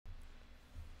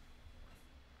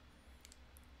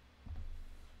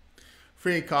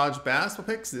Free college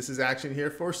basketball picks. This is action here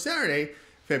for Saturday,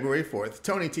 February 4th.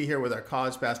 Tony T here with our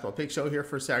college basketball pick show here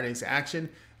for Saturday's action.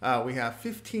 We have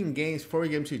 15 games. Before we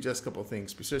get into just a couple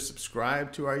things, be sure to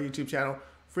subscribe to our YouTube channel.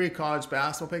 Free college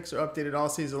basketball picks are updated all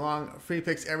season long. Free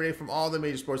picks every day from all the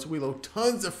major sports. We load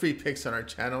tons of free picks on our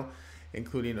channel,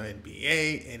 including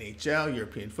NBA, NHL,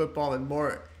 European football, and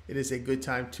more. It is a good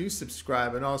time to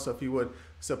subscribe. And also, if you would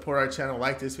support our channel,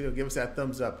 like this video, give us that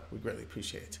thumbs up. We greatly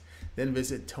appreciate it. Then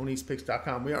visit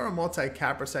Tony'sPicks.com. We are a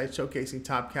multi-capper site showcasing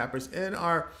top cappers in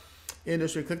our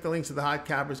industry. Click the links to the hot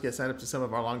cappers. Get signed up to some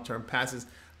of our long-term passes,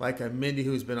 like Mindy,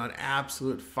 who's been on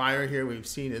absolute fire here. We've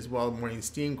seen as well Morning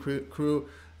Steam crew.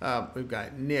 We've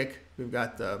got Nick. We've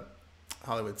got the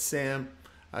Hollywood Sam.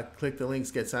 Click the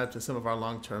links. Get signed up to some of our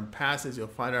long-term passes. You'll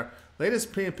find our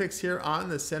latest premium picks here on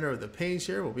the center of the page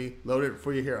here. We'll be loaded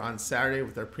for you here on Saturday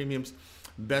with our premiums.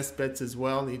 Best bets as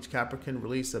well. Each capper can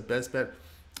release a best bet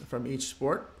from each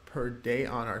sport per day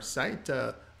on our site.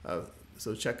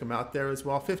 So check them out there as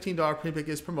well. $15 premium pick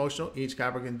is promotional. Each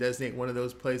capper can designate one of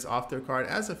those plays off their card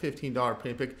as a $15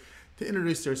 premium pick to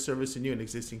introduce their service to new and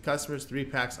existing customers. 3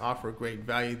 packs offer great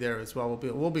value there as well.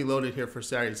 We'll be loaded here for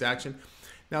Saturday's action.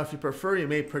 Now, if you prefer, you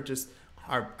may purchase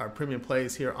our premium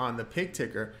plays here on the Pig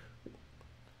Ticker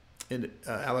in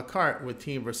a la carte with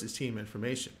team versus team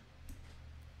information.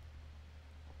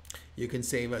 You can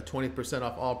save 20%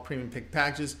 off all premium pick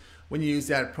packages when you use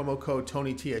that promo code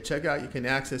TonyT at checkout. You can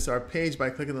access our page by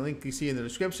clicking the link you see in the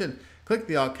description. Click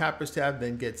the All Cappers tab,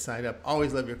 then get signed up.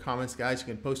 Always love your comments, guys. You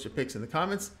can post your picks in the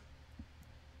comments.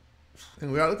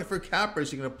 And we are looking for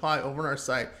cappers you can apply over on our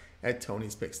site at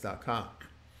Tony'sPicks.com.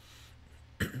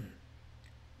 All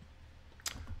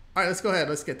right, let's go ahead.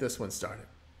 Let's get this one started.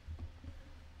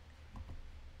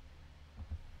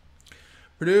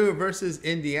 Purdue versus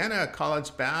Indiana,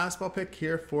 college basketball pick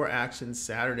here for action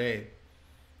Saturday.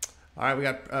 All right, we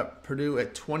got Purdue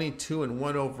at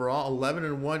 22-1 overall,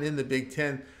 11-1 in the Big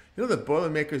Ten. You know, the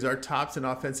Boilermakers are tops in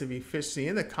offensive efficiency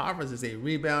in the conference as they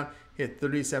rebound, hit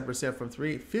 37% from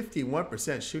three,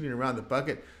 51% shooting around the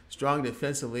bucket. Strong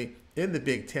defensively in the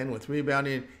Big Ten with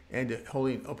rebounding and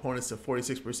holding opponents to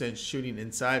 46% shooting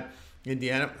inside.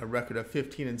 Indiana, a record of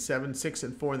 15-7,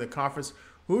 6-4 in the conference.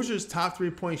 Hoosiers' top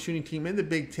three-point shooting team in the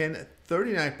Big Ten,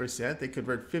 39%. They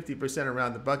convert 50%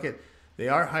 around the bucket. They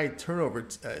are high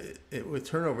turnovers with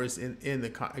turnovers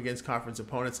against conference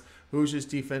opponents. Hoosiers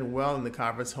defend well in the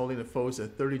conference, holding the foes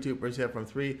at 32% from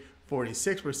three,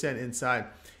 46% inside.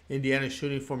 Indiana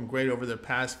shooting form great over their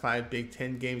past 5 Big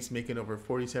Ten games, making over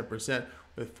 47%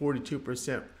 with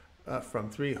 42% from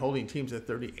three, holding teams at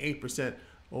 38%.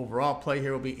 Overall play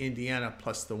here will be Indiana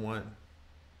plus the 1.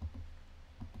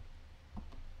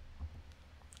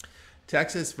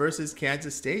 Texas versus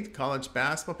Kansas State, college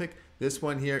basketball pick. This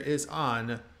one here is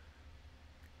on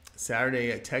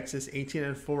Saturday at Texas,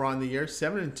 18-4 on the year,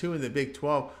 7-2 in the Big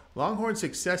 12. Longhorn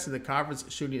success in the conference,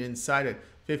 shooting inside at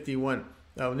 51,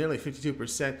 nearly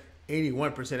 52%,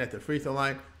 81% at the free throw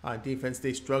line. On defense,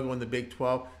 they struggle in the Big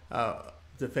 12,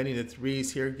 defending the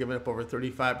threes here, giving up over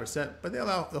 35%, but they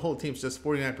allow the whole team's just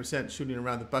 49% shooting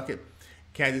around the bucket.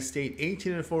 Kansas State,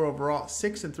 18-4 overall,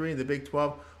 6-3 in the Big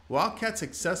 12. Wildcats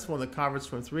successful in the conference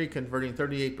from three, converting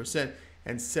 38%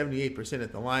 and 78%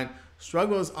 at the line.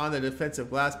 Struggles on the defensive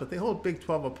glass, but they hold Big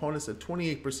 12 opponents at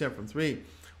 28% from three.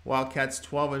 Wildcats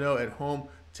 12-0 at home.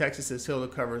 Texas is still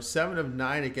to cover 7 of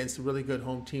 9 against really good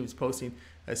home teams, posting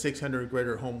a 600 or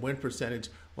greater home win percentage.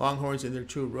 Longhorns in their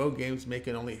 2 road games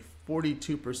making only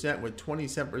 42% with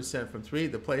 27% from three.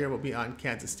 The play here will be on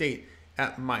Kansas State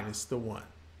at minus the 1.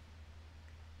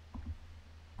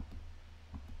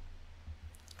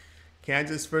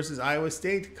 Kansas versus Iowa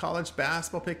State, college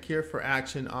basketball pick here for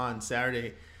action on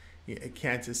Saturday.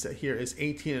 Kansas here is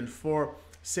 18-4,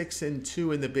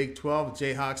 6-2 in the Big 12.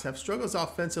 Jayhawks have struggles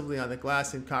offensively on the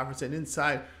glass in conference and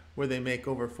inside, where they make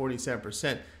over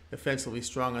 47%. Defensively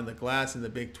strong on the glass in the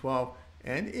Big 12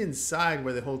 and inside,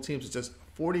 where the whole team's just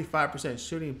 45%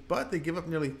 shooting, but they give up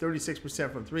nearly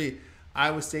 36% from three.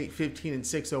 Iowa State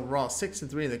 15-6 overall,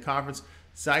 6-3 in the conference.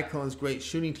 Cyclones, great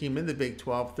shooting team in the Big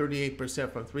 12,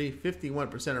 38% from three,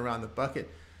 51% around the bucket.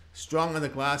 Strong on the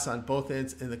glass on both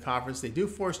ends in the conference. They do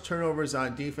force turnovers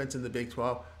on defense in the Big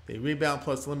 12. They rebound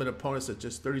plus limit opponents at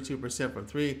just 32% from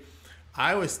three.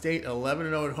 Iowa State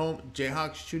 11-0 at home.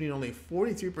 Jayhawks shooting only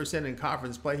 43% in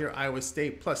conference play here. Iowa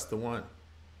State plus the 1.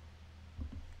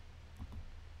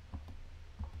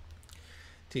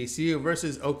 TCU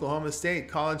versus Oklahoma State,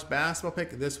 college basketball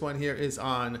pick. This one here is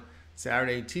on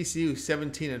Saturday. TCU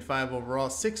 17-5 overall,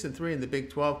 6-3 in the Big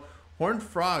 12. Horned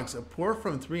Frogs, a poor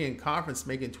from three in conference,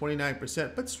 making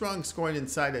 29%, but strong scoring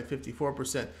inside at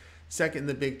 54%. second in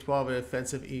the Big 12 in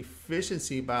offensive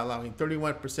efficiency by allowing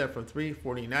 31% from three,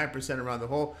 49% around the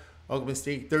hole. Oklahoma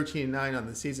State 13-9 on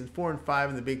the season, 4-5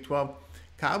 in the Big 12.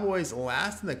 Cowboys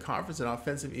last in the conference in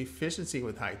offensive efficiency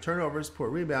with high turnovers, poor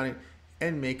rebounding,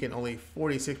 and making only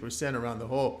 46% around the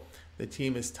hole. The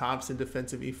team is tops in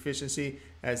defensive efficiency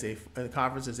in the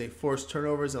conference as they force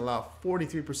turnovers and allow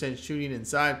 43% shooting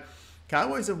inside.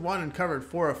 Cowboys have won and covered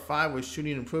 4 of 5 with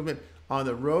shooting improvement. On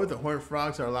the road, the Horned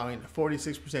Frogs are allowing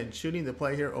 46% shooting to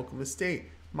play here. Oklahoma State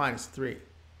 -3.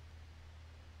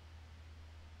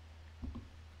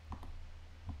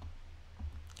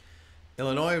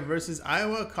 Illinois versus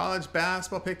Iowa college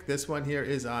basketball pick. This one here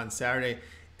is on Saturday.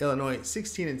 Illinois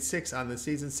 16-6 on the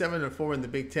season, 7-4 in the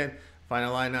Big Ten.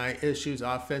 Final Illini issues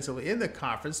offensively in the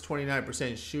conference,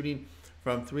 29% shooting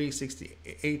from 3,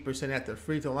 68% at the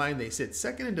free throw line. They sit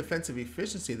second in defensive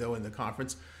efficiency, though, in the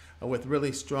conference with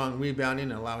really strong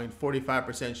rebounding and allowing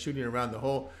 45% shooting around the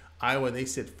hole. Iowa, they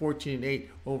sit 14-8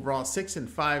 overall,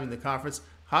 6-5 in the conference.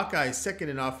 Hawkeyes second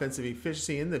in offensive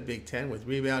efficiency in the Big Ten with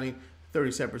rebounding,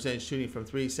 37% shooting from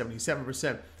 3,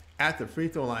 77% at the free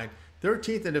throw line.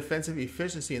 13th in defensive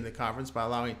efficiency in the conference by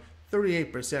allowing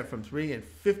 38% from 3 and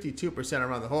 52%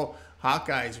 around the hole.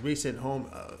 Hawkeyes' recent home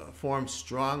form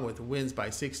strong with wins by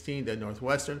 16 to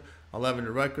Northwestern, 11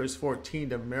 to Rutgers,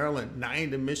 14 to Maryland,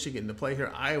 9 to Michigan. To play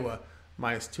here, Iowa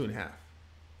 -2.5.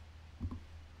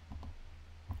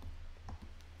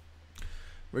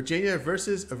 Virginia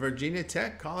versus Virginia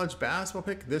Tech college basketball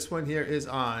pick. This one here is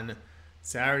on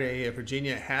Saturday.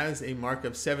 Virginia has a mark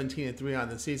of 17-3 on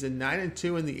the season,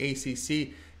 9-2 in the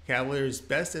ACC. Cavaliers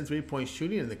best in three-point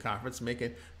shooting in the conference,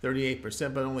 making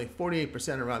 38%, but only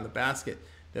 48% around the basket.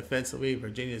 Defensively,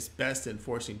 Virginia's best in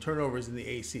forcing turnovers in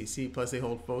the ACC, plus they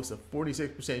hold close to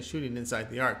 46% shooting inside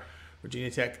the arc.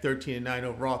 Virginia Tech 13-9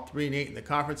 overall, 3-8 in the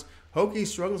conference. Hokie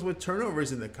struggles with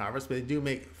turnovers in the conference, but they do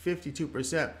make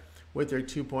 52% with their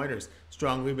two-pointers.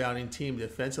 Strong rebounding team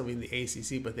defensively in the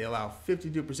ACC, but they allow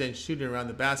 52% shooting around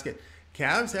the basket.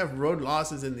 Cavs have road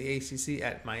losses in the ACC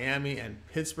at Miami and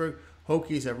Pittsburgh.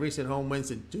 Hokies have recent home wins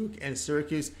at Duke and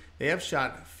Syracuse. They have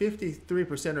shot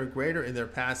 53% or greater in their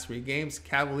past 3 games.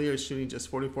 Cavaliers shooting just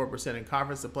 44% in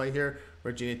conference to play here.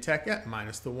 Virginia Tech at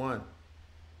 -1.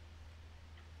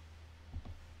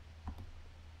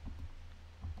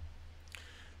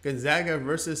 Gonzaga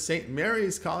versus St.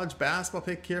 Mary's college basketball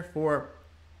pick here for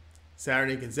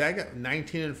Saturday. Gonzaga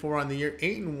 19-4 on the year,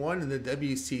 8-1 in the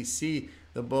WCC.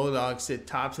 The Bulldogs sit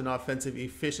tops in offensive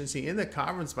efficiency in the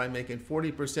conference by making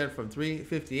 40% from 3,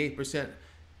 58%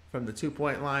 from the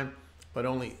two-point line, but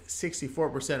only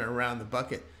 64% around the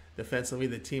bucket. Defensively,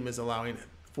 the team is allowing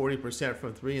 40%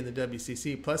 from 3 in the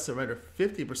WCC, plus surrender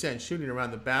 50% shooting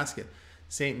around the basket.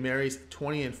 St. Mary's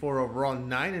 20-4 overall,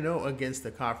 9-0 against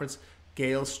the conference.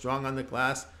 Gales strong on the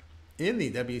glass in the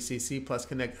WCC, plus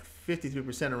connect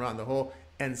 53% around the hole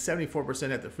and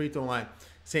 74% at the free throw line.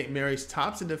 St. Mary's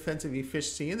tops in defensive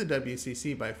efficiency in the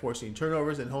WCC by forcing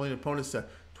turnovers and holding opponents to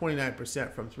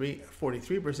 29% from 3,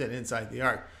 43% inside the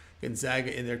arc.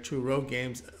 Gonzaga in their 2 road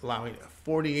games allowing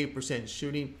 48%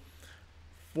 shooting,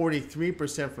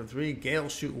 43% from 3.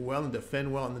 Gales shoot well and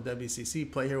defend well in the WCC.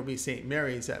 Play here will be St.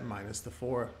 Mary's at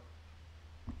 -4.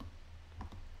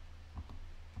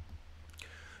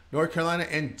 North Carolina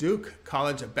and Duke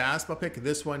college basketball pick.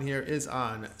 This one here is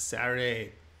on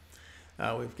Saturday.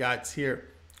 We've got here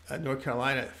North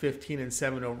Carolina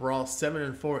 15-7 overall,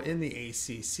 7-4 in the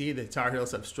ACC. The Tar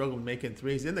Heels have struggled making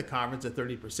threes in the conference at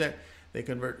 30%. They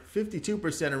convert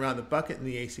 52% around the bucket in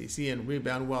the ACC and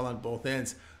rebound well on both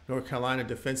ends. North Carolina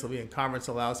defensively in conference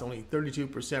allows only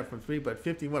 32% from 3, but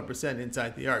 51%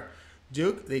 inside the arc.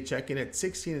 Duke, they check in at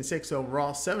 16-6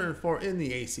 overall, 7-4 in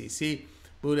the ACC.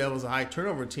 Blue Devils, a high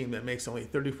turnover team that makes only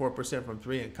 34% from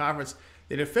 3 in conference.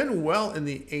 They defend well in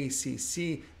the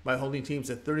ACC by holding teams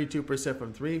at 32%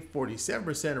 from 3,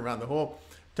 47% around the hole.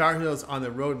 Tar Heels on the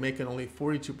road making only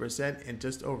 42% and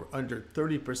just under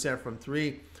 30% from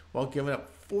 3, while giving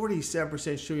up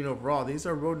 47% shooting overall. These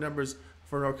are road numbers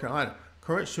for North Carolina.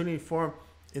 Current shooting form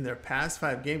in their past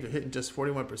 5 games are hitting just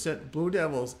 41%. Blue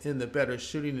Devils in the better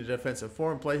shooting and defensive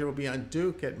form. Play here will be on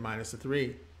Duke at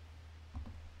 -3.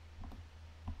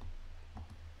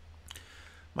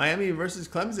 Miami versus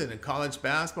Clemson, a college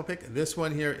basketball pick. This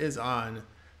one here is on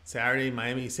Saturday.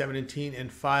 Miami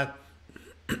 17-5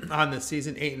 on the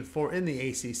season, 8-4 in the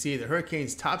ACC. The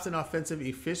Hurricanes tops in offensive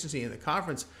efficiency in the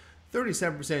conference,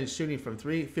 37% shooting from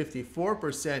 3,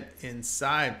 54%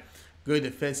 inside. Good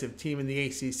defensive team in the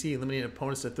ACC, limiting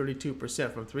opponents to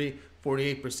 32% from 3,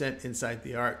 48% inside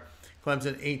the arc.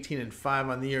 Clemson 18-5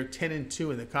 on the year,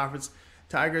 10-2 in the conference.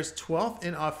 Tigers 12th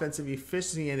in offensive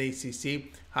efficiency in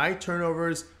ACC. High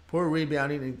turnovers, poor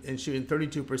rebounding and shooting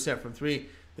 32% from three.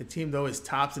 The team, though, is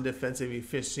tops in defensive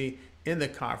efficiency in the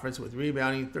conference with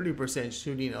rebounding, 30%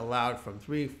 shooting allowed from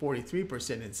three,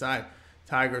 43% inside.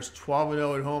 Tigers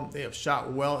 12-0 at home. They have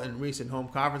shot well in recent home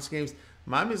conference games.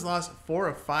 Miami's lost 4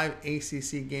 of 5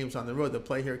 ACC games on the road. They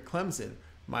play here Clemson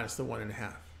minus the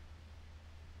 1.5.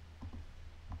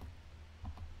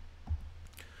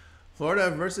 Florida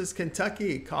versus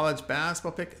Kentucky, college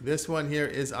basketball pick. This one here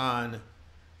is on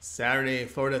Saturday.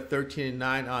 Florida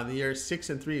 13-9 on the year,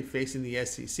 6-3 facing the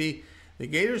SEC. The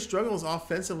Gators struggles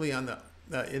offensively on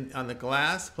the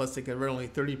glass, plus they convert only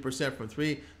 30% from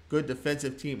three. Good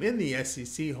defensive team in the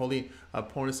SEC, holding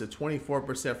opponents to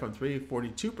 24% from three,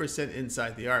 42%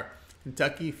 inside the arc.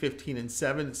 Kentucky 15-7,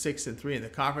 6-3 in the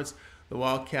conference. The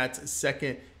Wildcats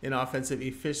second in offensive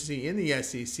efficiency in the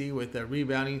SEC with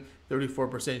rebounding,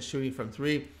 34% shooting from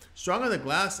three. Strong on the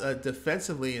glass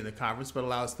defensively in the conference, but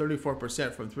allows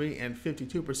 34% from three and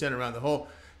 52% around the hole.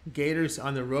 Gators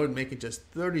on the road making just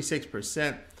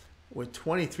 36% with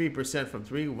 23% from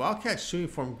three. Wildcats shooting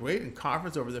form great in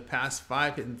conference over the past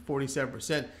 5, hitting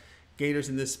 47%. Gators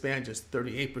in this span just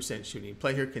 38% shooting.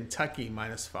 Play here Kentucky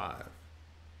minus 5.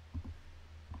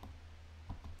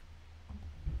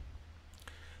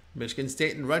 Michigan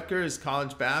State and Rutgers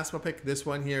college basketball pick. This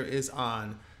one here is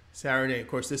on Saturday. Of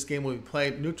course, this game will be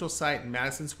played neutral site in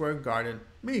Madison Square Garden.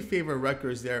 May favor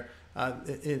Rutgers there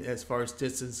as far as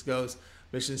distance goes.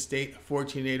 Michigan State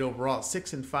 14-8 overall,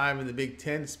 6-5 in the Big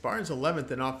Ten. Spartans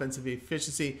 11th in offensive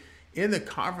efficiency in the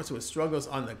conference with struggles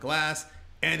on the glass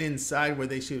and inside where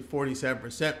they shoot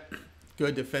 47%.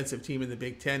 Good defensive team in the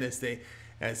Big Ten as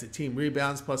the team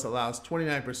rebounds plus allows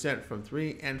 29% from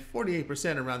three and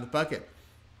 48% around the bucket.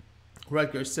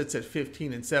 Rutgers sits at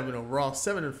 15-7 overall,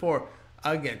 7-4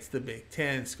 against the Big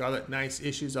Ten. Scarlet Knights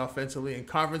issues offensively in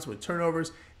conference with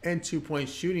turnovers and 2-point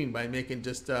shooting by making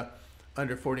just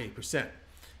under 48%.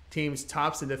 Teams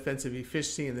tops in defensive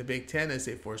efficiency in the Big Ten as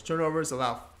they force turnovers,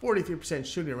 allow 43%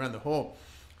 shooting around the hole.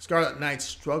 Scarlet Knights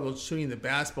struggled shooting the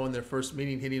basketball in their first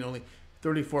meeting, hitting only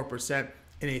 34%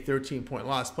 in a 13-point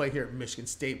loss. Play here at Michigan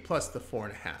State plus the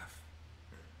 4.5.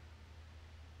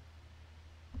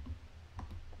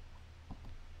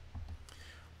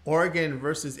 Oregon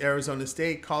versus Arizona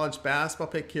State, college basketball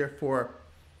pick here for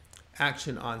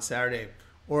action on Saturday.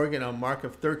 Oregon on mark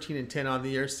of 13-10 on the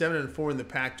year, 7-4 in the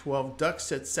Pac-12. Ducks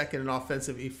sit second in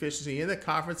offensive efficiency in the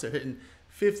conference. They're hitting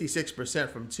 56%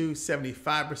 from two,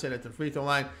 75% at the free throw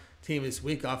line. Team is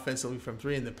weak offensively from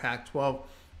three in the Pac-12,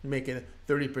 making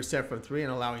 30% from three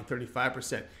and allowing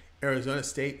 35%. Arizona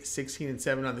State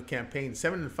 16-7 on the campaign,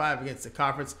 7-5 against the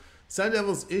conference. Sun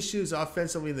Devils issues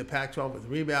offensively in the Pac-12 with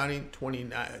rebounding,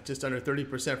 just under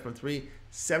 30% from three,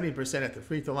 70% at the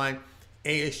free throw line.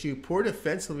 ASU poor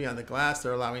defensively on the glass.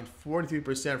 They're allowing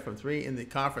 43% from three in the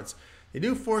conference. They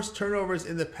do force turnovers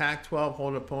in the Pac-12,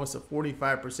 holding opponents to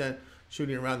 45%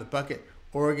 shooting around the bucket.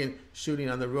 Oregon shooting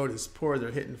on the road is poor. They're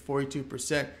hitting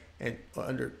 42% and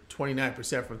under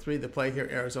 29% from three. The play here,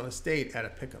 Arizona State at a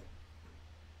pick'em.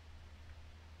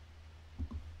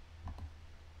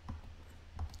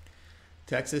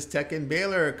 Texas Tech and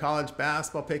Baylor, college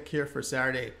basketball pick here for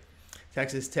Saturday.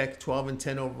 Texas Tech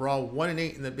 12-10 overall,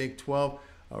 1-8 in the Big 12.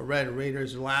 Red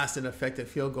Raiders last in effective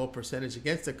field goal percentage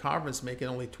against the conference, making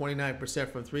only 29%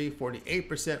 from three,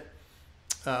 48%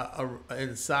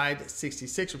 inside,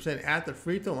 66% at the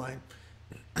free throw line.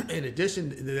 In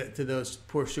addition to those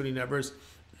poor shooting numbers,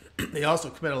 they also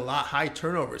commit a lot high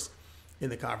turnovers in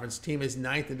the conference. Team is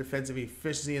 9th in defensive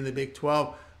efficiency in the Big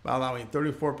 12 by allowing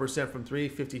 34% from three,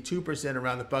 52%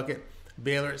 around the bucket.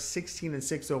 Baylor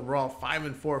 16-6 overall,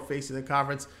 5-4 facing the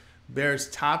conference. Bears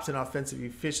tops in offensive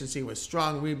efficiency with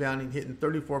strong rebounding, hitting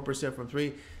 34% from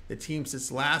three. The team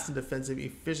sits last in defensive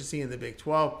efficiency in the Big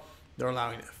 12. They're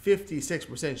allowing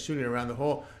 56% shooting around the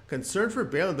hole. Concern for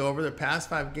Baylor, though, over the past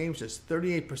 5 games, just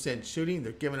 38% shooting.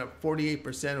 They're giving up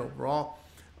 48% overall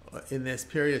in this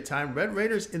period of time. Red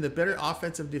Raiders in the better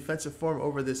offensive defensive form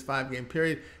over this 5-game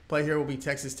period. Play here will be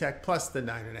Texas Tech plus the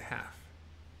 9.5.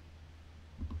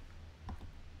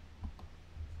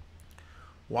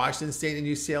 Washington State and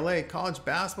UCLA, college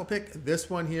basketball pick. This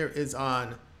one here is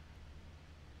on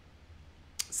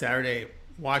Saturday.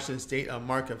 Washington State a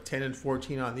mark of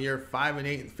 10-14 on the year,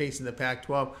 5-8 facing the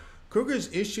Pac-12. Cougars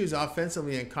issues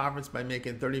offensively in conference by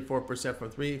making 34% from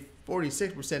three,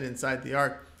 46% inside the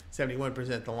arc, 71%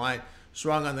 at the line.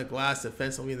 Strong on the glass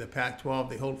defensively in the Pac-12.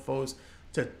 They hold foes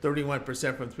to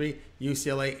 31% from three.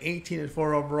 UCLA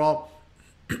 18-4 overall,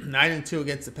 9-2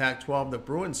 against the Pac-12. The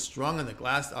Bruins strong on the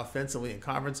glass offensively in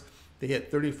conference. They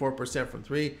hit 34% from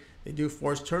three. They do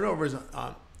force turnovers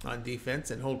on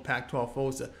defense and hold Pac-12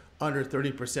 foes to under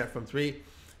 30% from three.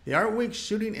 They are weak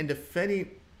shooting and defending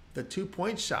the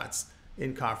 2-point shots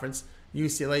in conference.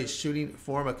 UCLA's shooting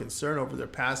form a concern over their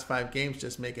past 5 games,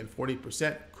 just making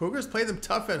 40%. Cougars play them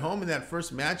tough at home in that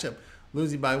first matchup,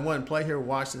 losing by 1. Play here,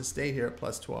 Washington State here at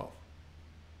 +12.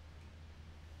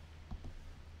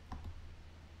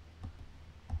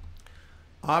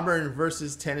 Auburn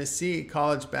versus Tennessee,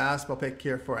 college basketball pick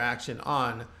here for action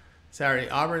on Saturday.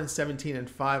 Auburn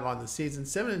 17-5 on the season,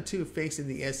 7-2 facing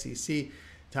the SEC.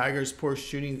 Tigers poor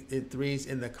shooting in threes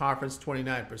in the conference,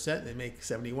 29%. They make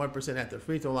 71% at the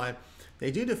free throw line. They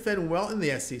do defend well in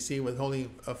the SEC, with holding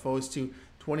foes to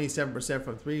 27%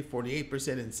 from 3, 48%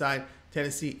 inside.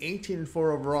 Tennessee 18-4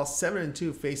 overall,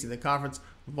 7-2 facing the conference.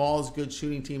 Vols, good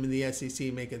shooting team in the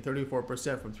SEC, making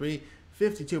 34% from 3,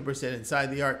 52% inside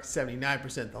the arc,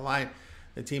 79% at the line.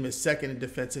 The team is second in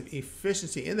defensive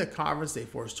efficiency in the conference. They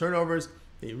force turnovers,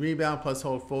 they rebound, plus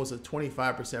hold foes at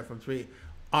 25% from 3.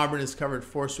 Auburn has covered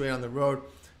 4 straight on the road.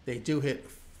 They do hit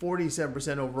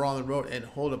 47% overall on the road and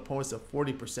hold opponents at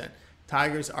 40%.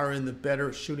 Tigers are in the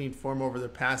better shooting form over their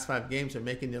past 5 games. They're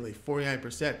making nearly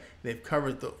 49%. They've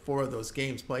covered 4 of those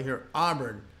games. Play here,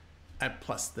 Auburn at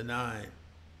 +9.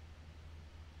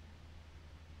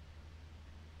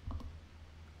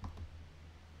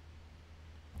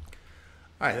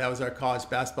 All right, that was our college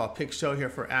basketball pick show here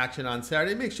for action on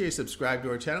Saturday. Make sure you subscribe to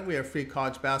our channel. We have free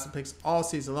college basketball picks all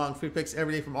season long, free picks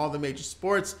every day from all the major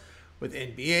sports with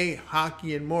NBA,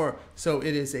 hockey, and more. So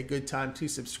it is a good time to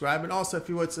subscribe. And also, if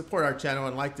you would support our channel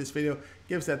and like this video,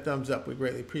 give us that thumbs up. We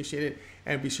greatly appreciate it.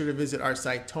 And be sure to visit our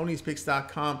site,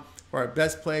 Tony'sPicks.com, for our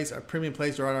best plays. Our premium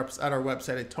plays are at our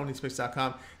website at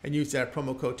Tony'sPicks.com, and use that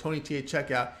promo code TonyT at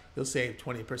checkout. You'll save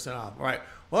 20% off. All right,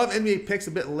 we'll have NBA picks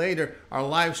a bit later. Our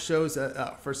live shows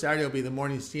for Saturday will be the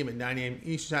morning steam at 9 a.m.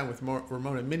 Eastern Time with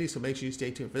Ramon and Mindy, so make sure you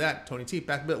stay tuned for that. Tony T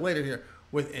back a bit later here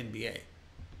with NBA.